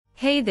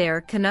Hey there,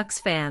 Canucks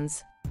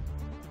fans!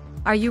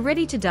 Are you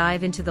ready to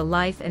dive into the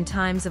life and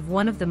times of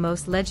one of the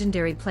most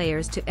legendary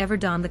players to ever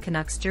don the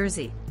Canucks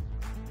jersey?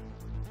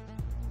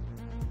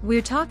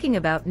 We're talking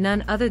about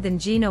none other than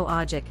Gino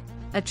Odjick,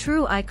 a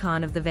true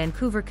icon of the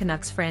Vancouver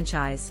Canucks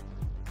franchise.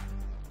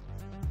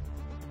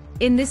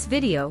 In this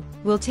video,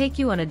 we'll take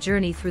you on a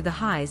journey through the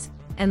highs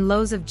and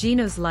lows of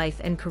Gino's life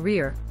and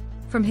career,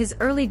 from his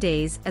early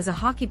days as a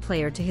hockey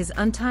player to his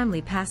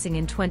untimely passing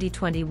in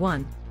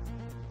 2021.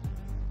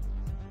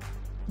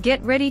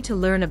 Get ready to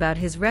learn about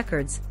his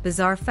records,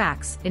 bizarre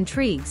facts,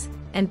 intrigues,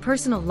 and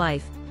personal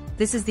life.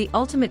 This is the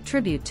ultimate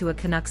tribute to a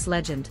Canucks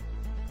legend.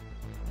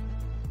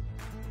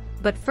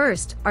 But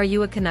first, are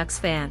you a Canucks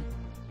fan?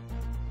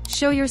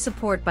 Show your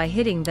support by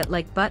hitting that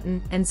like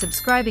button and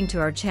subscribing to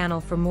our channel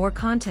for more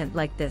content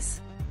like this.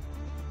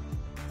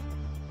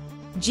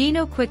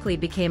 Gino quickly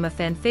became a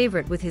fan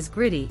favorite with his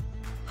gritty,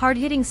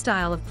 hard-hitting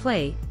style of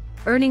play,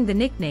 earning the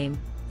nickname,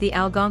 the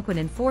Algonquin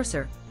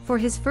Enforcer, for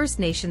his First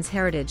Nations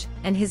heritage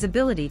and his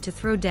ability to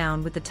throw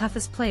down with the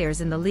toughest players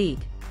in the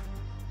league.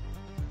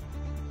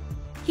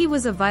 He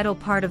was a vital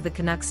part of the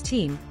Canucks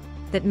team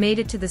that made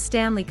it to the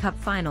Stanley Cup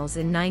Finals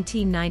in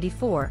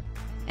 1994,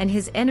 and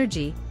his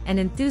energy and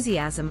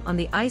enthusiasm on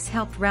the ice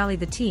helped rally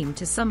the team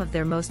to some of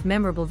their most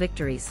memorable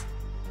victories.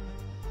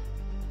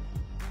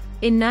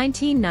 In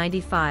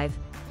 1995,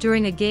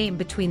 during a game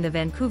between the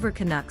Vancouver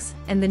Canucks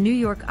and the New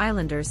York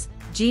Islanders,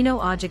 Gino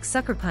Odjick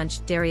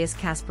sucker-punched Darius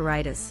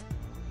Kasparaitis.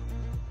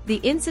 The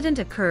incident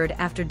occurred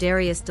after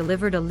Darius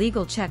delivered a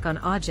legal check on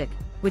Odjick,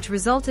 which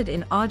resulted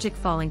in Odjick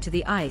falling to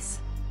the ice.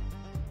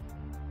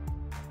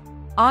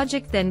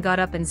 Odjick then got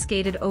up and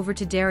skated over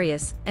to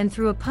Darius and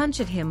threw a punch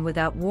at him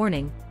without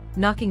warning,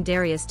 knocking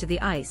Darius to the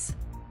ice.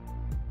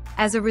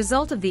 As a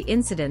result of the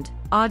incident,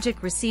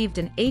 Odjick received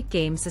an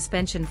 8-game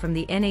suspension from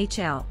the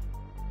NHL.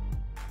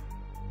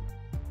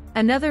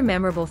 Another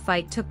memorable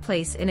fight took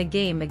place in a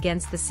game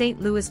against the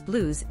St. Louis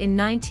Blues in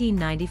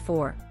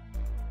 1994.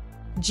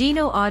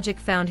 Gino Odjick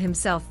found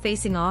himself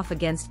facing off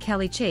against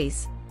Kelly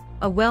Chase,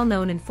 a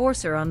well-known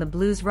enforcer on the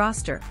Blues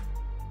roster.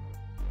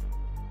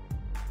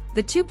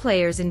 The two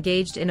players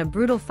engaged in a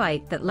brutal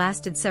fight that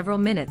lasted several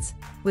minutes,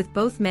 with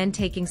both men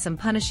taking some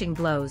punishing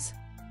blows.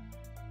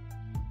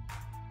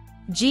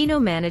 Gino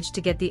managed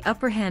to get the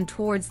upper hand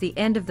towards the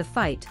end of the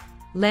fight,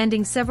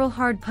 landing several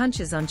hard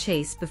punches on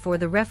Chase before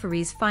the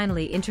referees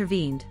finally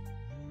intervened.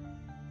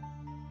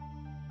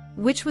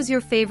 Which was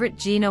your favorite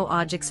Gino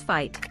Odjick's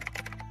fight?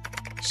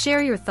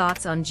 Share your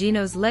thoughts on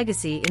Gino's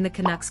legacy in the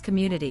Canucks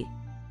community.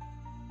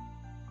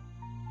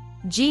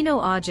 Gino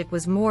Odjick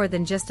was more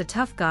than just a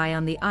tough guy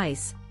on the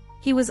ice.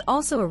 He was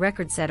also a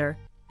record setter,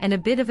 and a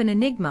bit of an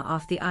enigma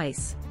off the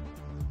ice.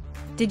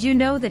 Did you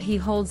know that he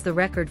holds the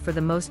record for the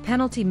most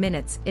penalty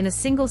minutes in a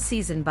single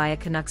season by a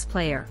Canucks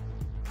player?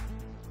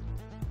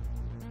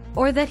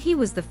 Or that he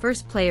was the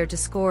first player to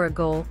score a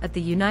goal at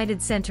the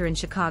United Center in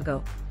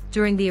Chicago,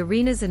 during the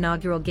arena's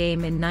inaugural game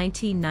in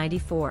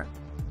 1994.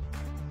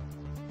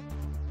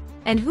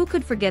 And who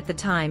could forget the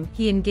time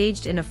he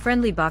engaged in a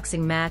friendly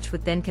boxing match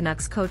with then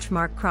Canucks coach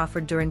Mark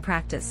Crawford during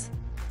practice?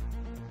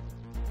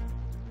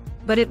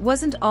 But it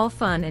wasn't all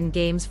fun and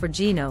games for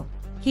Gino.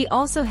 He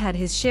also had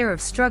his share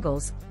of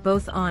struggles,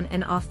 both on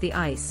and off the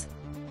ice.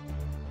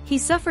 He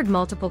suffered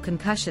multiple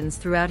concussions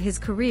throughout his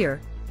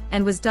career,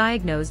 and was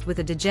diagnosed with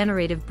a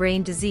degenerative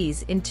brain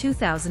disease in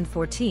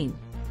 2014.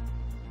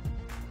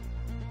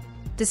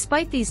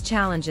 Despite these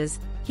challenges,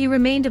 he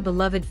remained a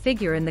beloved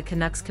figure in the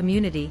Canucks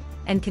community,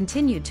 and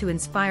continued to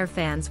inspire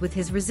fans with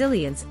his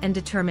resilience and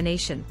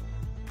determination.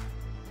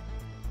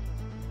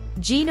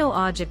 Gino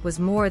Odjick was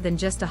more than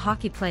just a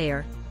hockey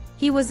player.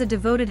 He was a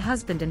devoted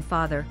husband and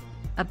father,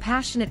 a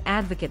passionate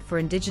advocate for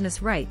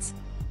Indigenous rights,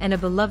 and a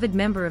beloved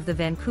member of the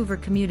Vancouver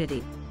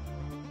community.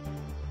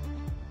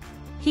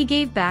 He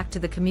gave back to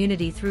the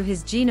community through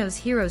his Gino's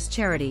Heroes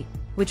charity,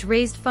 which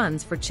raised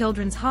funds for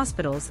children's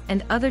hospitals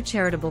and other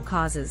charitable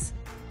causes.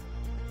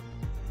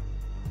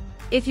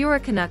 If you're a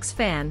Canucks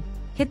fan,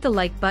 hit the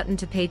like button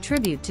to pay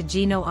tribute to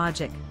Gino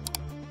Odjick.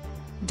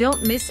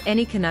 Don't miss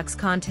any Canucks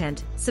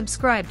content.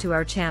 Subscribe to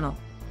our channel.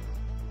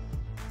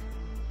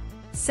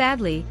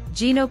 Sadly,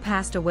 Gino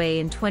passed away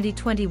in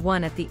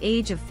 2021 at the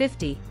age of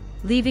 50,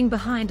 leaving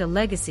behind a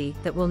legacy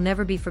that will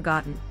never be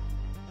forgotten.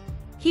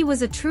 He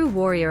was a true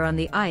warrior on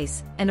the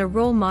ice and a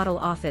role model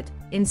off it,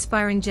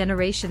 inspiring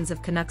generations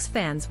of Canucks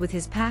fans with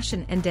his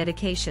passion and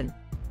dedication.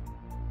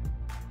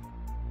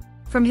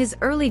 From his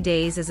early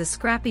days as a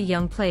scrappy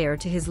young player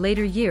to his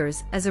later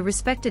years as a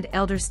respected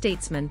elder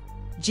statesman,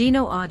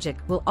 Gino Odjick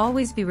will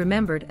always be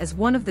remembered as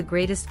one of the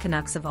greatest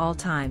Canucks of all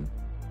time.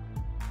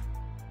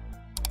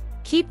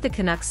 Keep the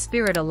Canucks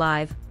spirit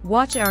alive.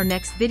 Watch our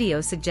next video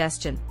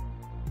suggestion.